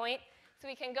to that point. So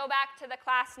we can go back to the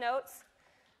class notes.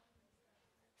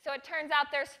 So it turns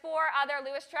out there's 4 other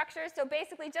Lewis structures. So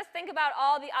basically just think about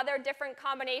all the other different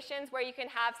combinations where you can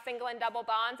have single and double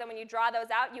bonds, and when you draw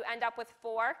those out, you end up with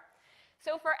 4.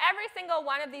 So for every single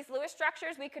one of these Lewis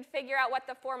structures, we could figure out what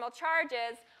the formal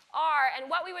charges are, and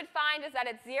what we would find is that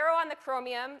it's 0 on the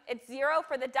chromium, it's 0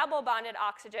 for the double bonded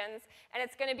oxygens, and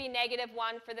it's going to be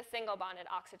 -1 for the single bonded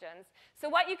oxygens. So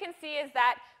what you can see is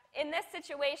that in this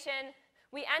situation,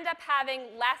 we end up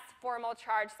having less formal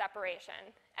charge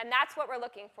separation, and that's what we're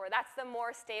looking for. That's the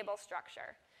more stable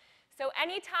structure. So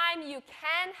anytime you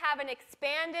can have an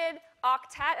expanded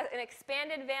octet, an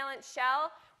expanded valence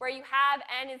shell, where you have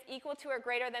n is equal to or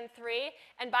greater than 3,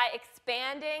 and by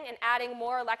expanding and adding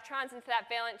more electrons into that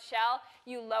valence shell,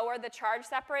 you lower the charge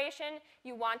separation,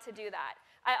 you want to do that.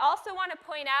 I also want to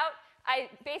point out,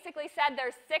 I basically said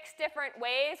there's 6 different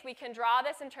ways we can draw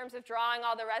this in terms of drawing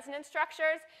all the resonance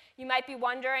structures. You might be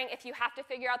wondering if you have to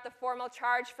figure out the formal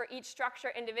charge for each structure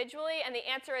individually, and the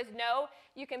answer is no.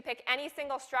 You can pick any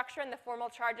single structure and the formal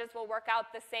charges will work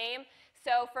out the same.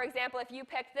 So for example, if you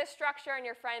pick this structure and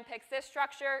your friend picks this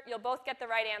structure, you'll both get the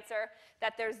right answer,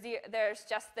 that there's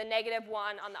just the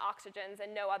 -1 on the oxygens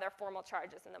and no other formal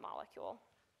charges in the molecule.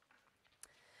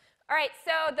 All right,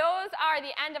 so those are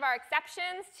the end of our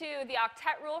exceptions to the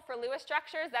octet rule for Lewis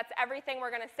structures. That's everything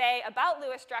we're going to say about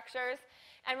Lewis structures.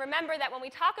 And remember that when we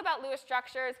talk about Lewis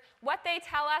structures, what they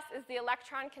tell us is the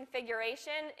electron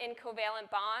configuration in covalent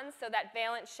bonds, so that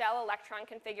valence shell electron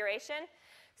configuration.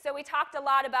 So we talked a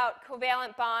lot about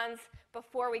covalent bonds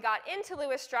before we got into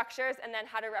Lewis structures, and then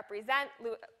how to represent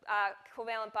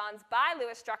covalent bonds by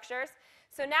Lewis structures.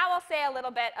 So now I'll say a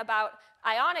little bit about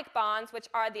ionic bonds, which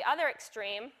are the other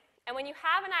extreme. And when you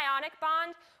have an ionic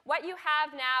bond, what you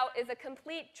have now is a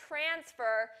complete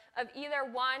transfer of either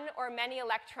one or many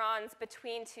electrons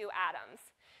between 2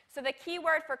 atoms. So the key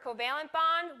word for covalent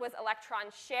bond was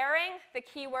electron sharing. The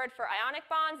key word for ionic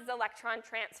bonds is electron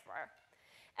transfer.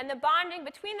 And the bonding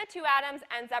between the 2 atoms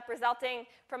ends up resulting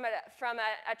from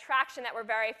an attraction that we're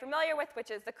very familiar with,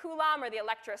 which is the Coulomb, or the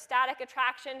electrostatic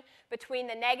attraction between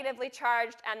the negatively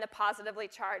charged and the positively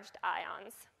charged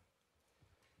ions.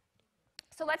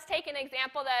 So let's take an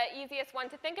example. The easiest one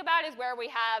to think about is where we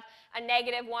have a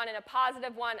 -1 and a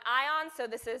 +1 ion. So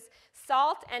this is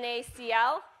salt,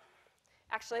 NaCl.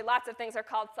 Actually, lots of things are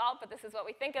called salt, but this is what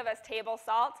we think of as table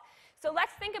salt. So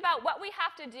let's think about what we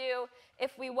have to do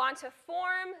if we want to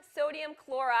form sodium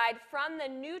chloride from the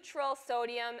neutral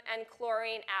sodium and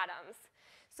chlorine atoms.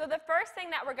 So the first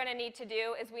thing that we're going to need to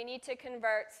do is we need to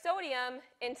convert sodium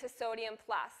into sodium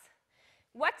plus.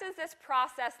 What does this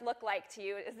process look like to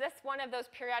you? Is this one of those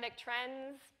periodic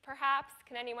trends, perhaps?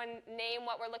 Can anyone name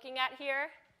what we're looking at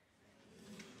here?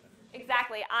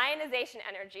 Exactly, ionization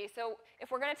energy. So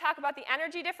if we're going to talk about the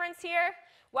energy difference here,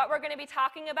 what we're going to be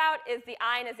talking about is the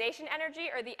ionization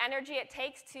energy, or the energy it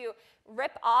takes to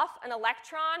rip off an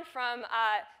electron from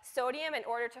sodium in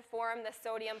order to form the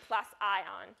sodium plus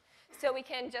ion. So we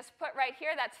can just put right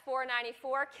here, that's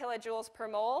 494 kilojoules per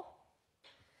mole.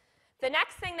 The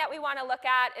next thing that we want to look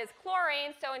at is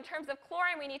chlorine. So in terms of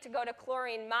chlorine, we need to go to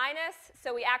chlorine minus.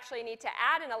 So we actually need to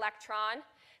add an electron.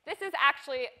 This is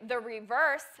actually the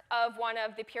reverse of one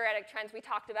of the periodic trends we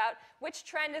talked about. Which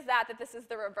trend is that this is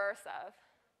the reverse of?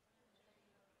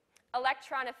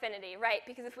 Electron affinity, right?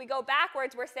 Because if we go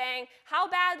backwards, we're saying, how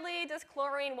badly does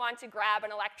chlorine want to grab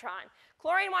an electron?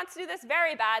 Chlorine wants to do this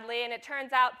very badly, and it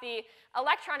turns out the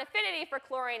electron affinity for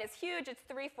chlorine is huge. It's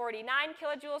 349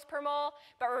 kilojoules per mole.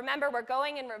 But remember, we're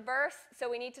going in reverse, so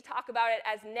we need to talk about it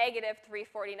as negative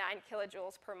 349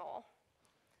 kilojoules per mole.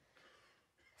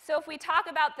 So if we talk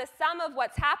about the sum of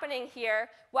what's happening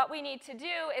here, what we need to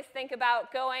do is think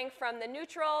about going from the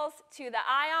neutrals to the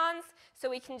ions. So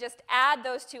we can just add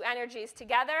those 2 energies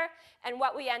together. And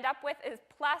what we end up with is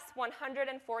plus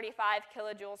 145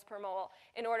 kilojoules per mole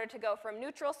in order to go from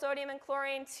neutral sodium and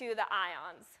chlorine to the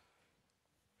ions.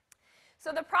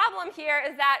 So the problem here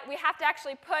is that we have to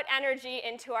actually put energy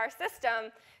into our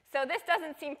system. So this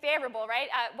doesn't seem favorable, right?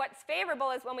 What's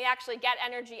favorable is when we actually get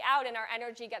energy out and our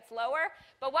energy gets lower.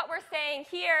 But what we're saying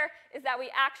here is that we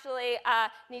actually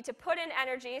need to put in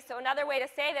energy. So another way to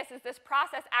say this is this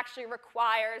process actually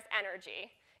requires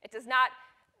energy. It does not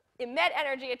emit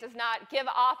energy. It does not give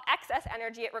off excess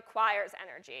energy. It requires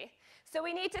energy. So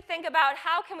we need to think about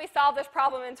how can we solve this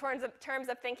problem in terms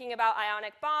of thinking about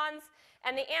ionic bonds.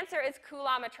 And the answer is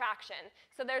Coulomb attraction.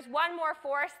 So there's one more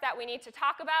force that we need to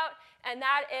talk about, and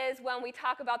that is when we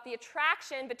talk about the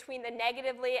attraction between the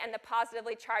negatively and the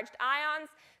positively charged ions,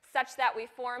 such that we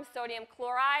form sodium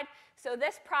chloride. So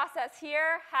this process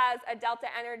here has a delta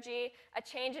energy, a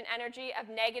change in energy of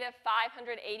negative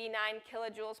 589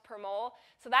 kilojoules per mole.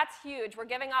 So that's huge. We're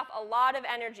giving off a lot of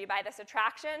energy by this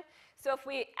attraction. So if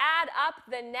we add up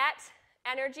the net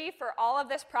energy for all of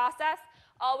this process,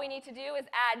 all we need to do is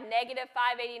add negative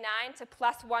 589 to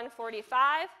plus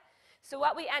 145. So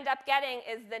what we end up getting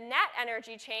is the net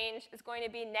energy change is going to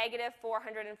be negative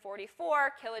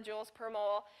 444 kilojoules per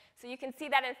mole. So you can see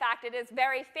that, in fact, it is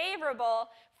very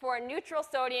favorable for neutral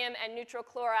sodium and neutral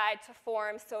chloride to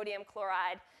form sodium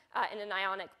chloride in an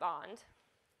ionic bond.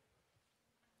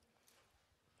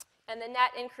 And the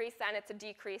net increase, then, it's a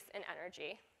decrease in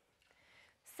energy.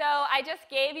 So I just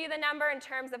gave you the number in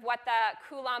terms of what the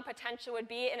Coulomb potential would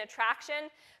be in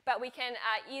attraction, but we can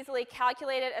easily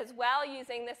calculate it as well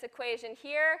using this equation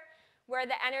here, where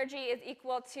the energy is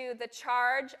equal to the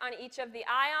charge on each of the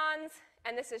ions,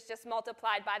 and this is just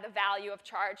multiplied by the value of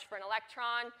charge for an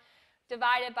electron,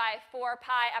 divided by 4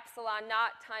 pi epsilon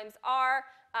naught times r,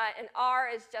 and r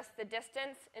is just the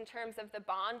distance in terms of the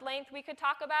bond length we could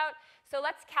talk about. So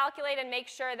let's calculate and make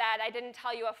sure that I didn't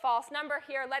tell you a false number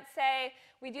here. Let's say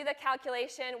we do the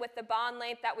calculation with the bond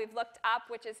length that we've looked up,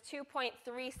 which is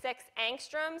 2.36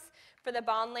 angstroms for the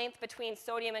bond length between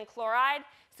sodium and chloride.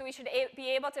 So we should be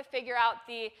able to figure out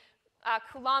the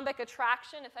Coulombic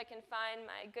attraction, if I can find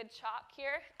my good chalk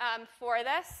here, for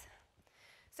this.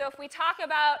 So if we talk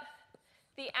about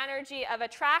the energy of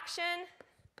attraction,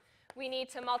 we need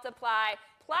to multiply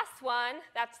plus 1,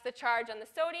 that's the charge on the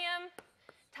sodium,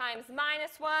 times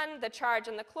minus 1, the charge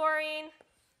on the chlorine,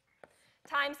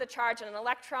 times the charge on an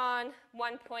electron,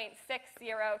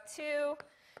 1.602,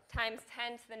 times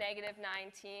 10 to the negative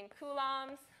 19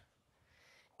 coulombs.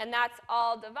 And that's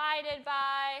all divided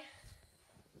by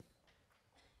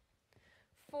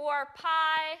 4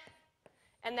 pi.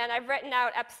 And then I've written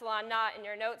out epsilon naught in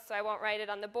your notes, so I won't write it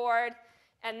on the board.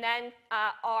 And then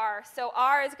r. So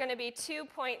r is going to be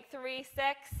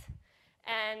 2.36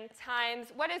 and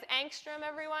times, what is angstrom,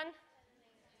 everyone?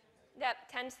 Yep,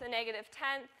 10 to the negative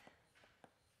 10th.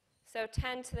 So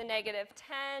 10 to the negative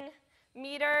 10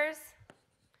 meters.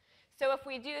 So if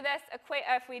we do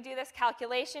this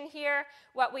calculation here,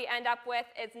 what we end up with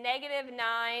is negative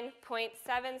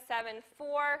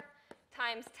 9.774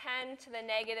 times 10 to the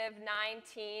negative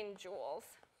 19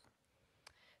 joules.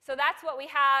 So that's what we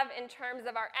have in terms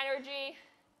of our energy.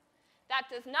 That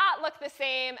does not look the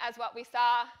same as what we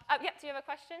saw. Yep, do you have a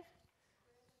question?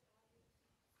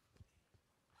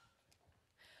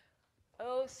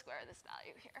 Oh, square this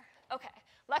value here. OK.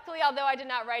 Luckily, although I did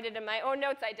not write it in my own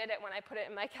notes, I did it when I put it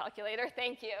in my calculator.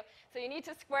 Thank you. So you need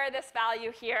to square this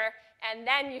value here, and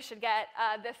then you should get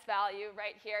this value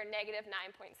right here, negative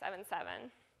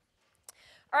 9.77.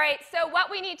 All right, so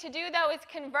what we need to do, though, is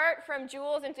convert from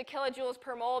joules into kilojoules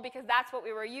per mole, because that's what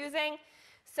we were using.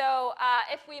 So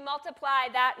if we multiply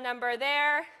that number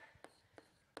there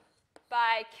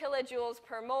by kilojoules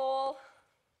per mole,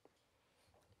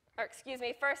 or excuse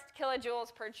me, first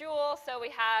kilojoules per joule, so we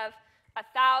have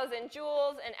 1,000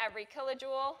 joules in every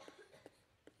kilojoule.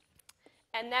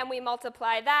 And then we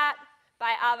multiply that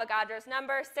by Avogadro's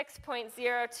number,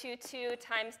 6.022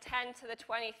 times 10 to the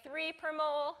 23 per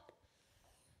mole.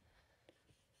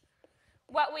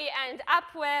 What we end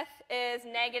up with is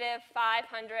negative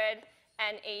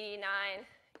 589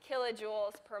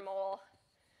 kilojoules per mole.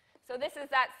 So this is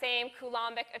that same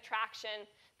Coulombic attraction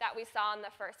that we saw in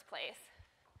the first place.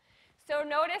 So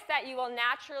notice that you will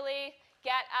naturally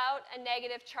get out a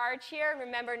negative charge here.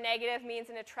 Remember, negative means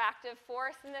an attractive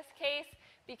force in this case,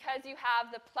 because you have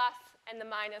the plus and the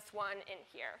minus 1 in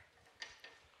here.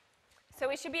 So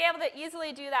we should be able to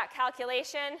easily do that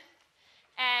calculation.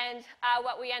 And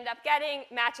what we end up getting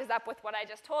matches up with what I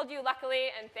just told you,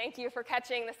 luckily. And thank you for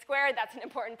catching the squared. That's an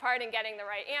important part in getting the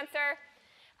right answer.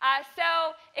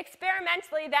 So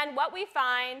experimentally, then, what we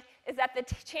find is that the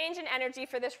change in energy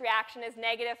for this reaction is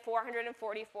negative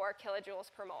 444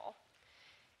 kilojoules per mole.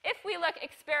 If we look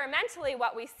experimentally,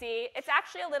 what we see, it's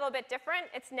actually a little bit different.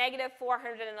 It's negative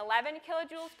 411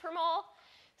 kilojoules per mole.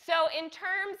 So in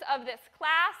terms of this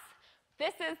class,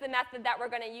 this is the method that we're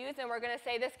going to use, and we're going to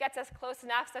say this gets us close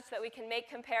enough such that we can make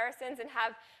comparisons and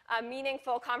have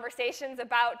meaningful conversations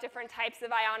about different types of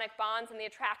ionic bonds and the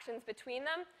attractions between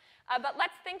them. But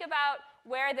let's think about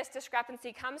where this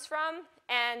discrepancy comes from.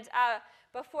 And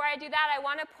before I do that, I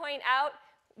want to point out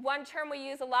one term we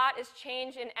use a lot is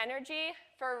change in energy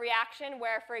for a reaction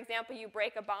where, for example, you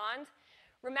break a bond.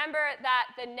 Remember that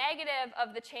the negative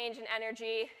of the change in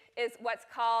energy is what's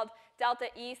called delta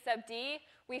E sub D.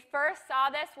 We first saw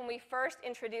this when we first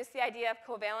introduced the idea of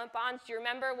covalent bonds. Do you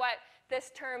remember what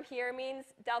this term here means,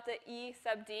 delta E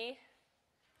sub D?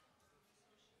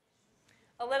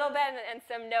 A little bit and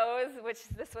some no's, which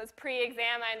this was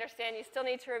pre-exam. I understand you still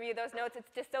need to review those notes. It's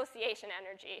dissociation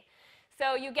energy.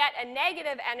 So you get a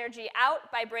negative energy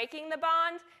out by breaking the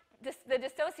bond. The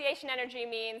dissociation energy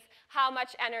means how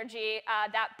much energy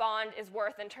that bond is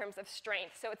worth in terms of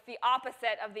strength. So it's the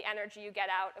opposite of the energy you get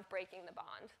out of breaking the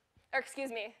bond. Or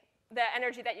excuse me, the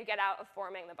energy that you get out of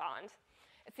forming the bond.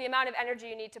 It's the amount of energy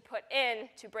you need to put in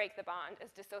to break the bond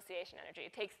is dissociation energy.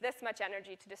 It takes this much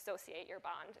energy to dissociate your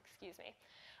bond, excuse me.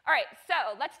 All right,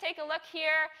 so let's take a look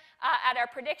here at our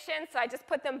predictions. So I just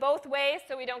put them both ways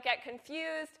so we don't get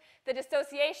confused. The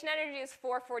dissociation energy is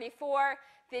 444.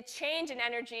 The change in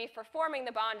energy for forming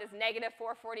the bond is negative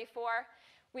 444.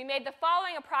 We made the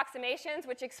following approximations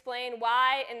which explain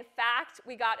why, in fact,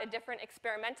 we got a different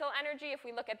experimental energy if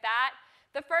we look at that.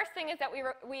 The first thing is that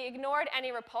we ignored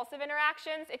any repulsive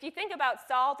interactions. If you think about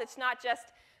salt, it's not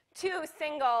just two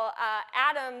single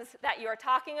atoms that you're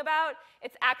talking about.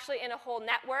 It's actually in a whole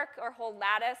network or whole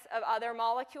lattice of other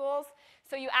molecules.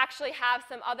 So you actually have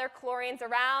some other chlorines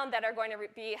around that are going to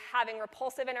be having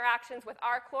repulsive interactions with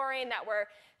our chlorine that we're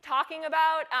talking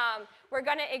about. We're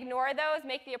going to ignore those,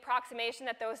 make the approximation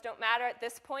that those don't matter at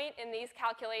this point in these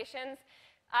calculations.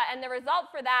 And the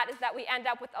result for that is that we end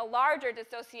up with a larger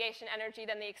dissociation energy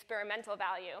than the experimental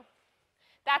value.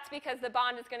 That's because the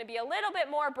bond is going to be a little bit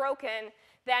more broken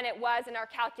than it was in our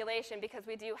calculation because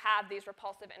we do have these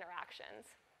repulsive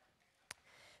interactions.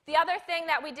 The other thing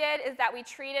that we did is that we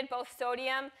treated both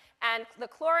sodium and the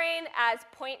chlorine as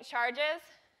point charges.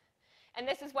 And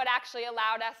this is what actually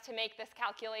allowed us to make this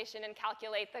calculation and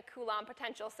calculate the Coulomb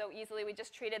potential so easily. We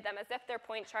just treated them as if they're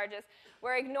point charges.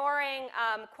 We're ignoring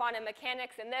quantum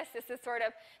mechanics in this. This is sort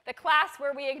of the class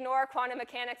where we ignore quantum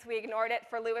mechanics. We ignored it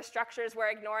for Lewis structures.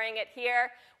 We're ignoring it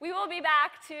here. We will be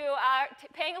back to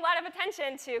paying a lot of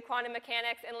attention to quantum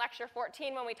mechanics in lecture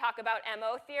 14 when we talk about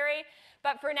MO theory.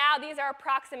 But for now, these are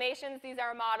approximations. These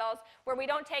are models where we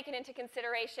don't take it into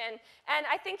consideration. And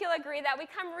I think you'll agree that we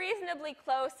come reasonably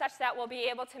close such that we'll be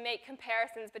able to make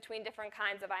comparisons between different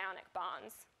kinds of ionic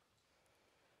bonds.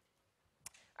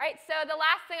 All right, so the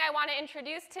last thing I want to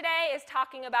introduce today is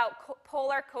talking about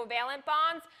polar covalent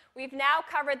bonds. We've now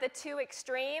covered the two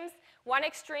extremes. One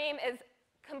extreme is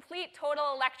complete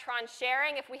total electron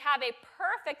sharing. If we have a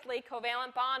perfectly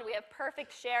covalent bond, we have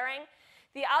perfect sharing.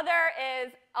 The other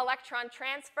is electron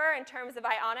transfer in terms of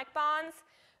ionic bonds.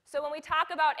 So when we talk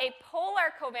about a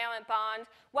polar covalent bond,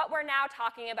 what we're now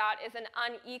talking about is an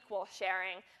unequal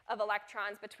sharing of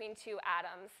electrons between two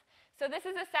atoms. So this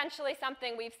is essentially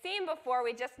something we've seen before.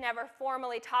 We just never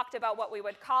formally talked about what we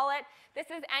would call it.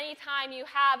 This is any time you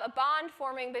have a bond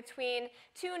forming between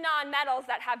two nonmetals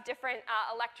that have different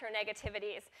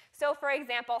electronegativities. So for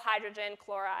example, hydrogen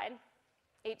chloride,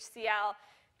 HCl.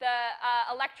 The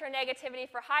electronegativity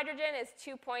for hydrogen is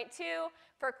 2.2.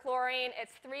 For chlorine,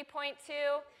 it's 3.2.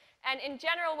 And in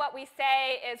general, what we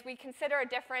say is we consider a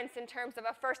difference in terms of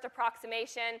a first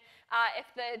approximation if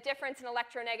the difference in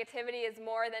electronegativity is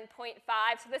more than 0.5.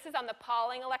 So this is on the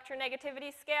Pauling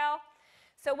electronegativity scale.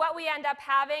 So what we end up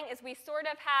having is we sort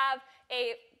of have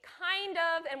a kind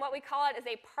of, and what we call it is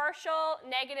a partial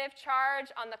negative charge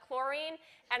on the chlorine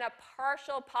and a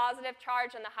partial positive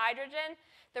charge on the hydrogen.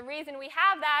 The reason we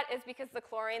have that is because the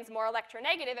chlorine's more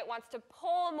electronegative. It wants to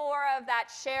pull more of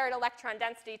that shared electron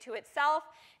density to itself.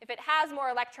 If it has more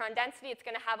electron density, it's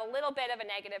going to have a little bit of a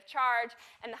negative charge,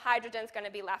 and the hydrogen's going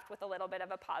to be left with a little bit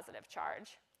of a positive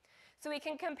charge. So we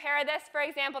can compare this, for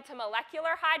example, to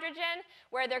molecular hydrogen,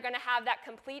 where they're going to have that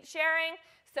complete sharing.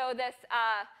 So this,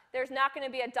 there's not going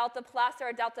to be a delta plus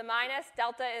or a delta minus.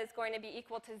 Delta is going to be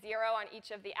equal to 0 on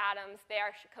each of the atoms. They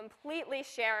are completely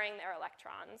sharing their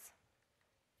electrons.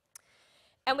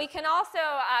 And we can also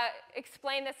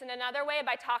explain this in another way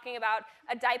by talking about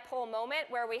a dipole moment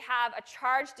where we have a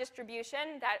charge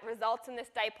distribution that results in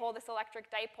this dipole, this electric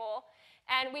dipole.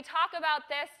 And we talk about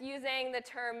this using the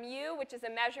term mu, which is a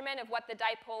measurement of what the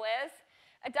dipole is.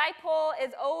 A dipole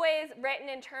is always written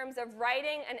in terms of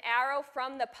writing an arrow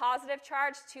from the positive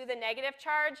charge to the negative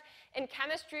charge. In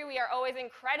chemistry, we are always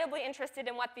incredibly interested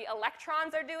in what the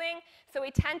electrons are doing, so we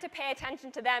tend to pay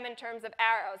attention to them in terms of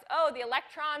arrows. Oh, the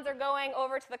electrons are going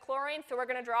over to the chlorine, so we're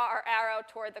going to draw our arrow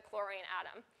toward the chlorine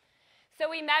atom. So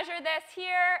we measure this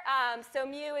here. So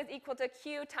mu is equal to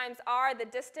Q times R, the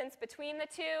distance between the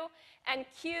two. And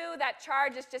Q, that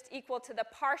charge, is just equal to the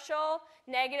partial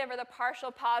negative or the partial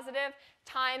positive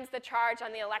times the charge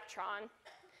on the electron.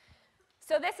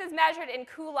 So this is measured in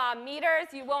Coulomb meters.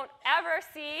 You won't ever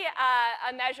see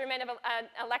a measurement of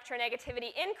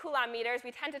electronegativity in Coulomb meters.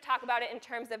 We tend to talk about it in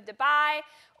terms of dBi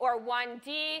or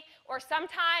 1D, or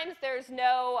sometimes there's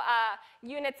no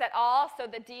units at all, so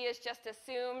the D is just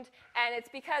assumed. And it's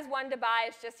because 1 dBi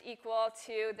is just equal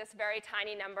to this very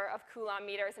tiny number of Coulomb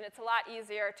meters, and it's a lot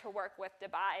easier to work with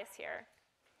dBis here.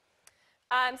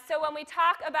 So when we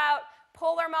talk about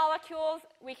polar molecules,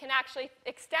 we can actually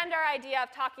extend our idea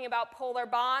of talking about polar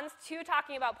bonds to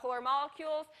talking about polar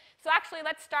molecules. So actually,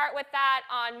 let's start with that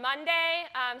on Monday.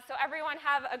 So everyone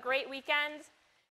have a great weekend.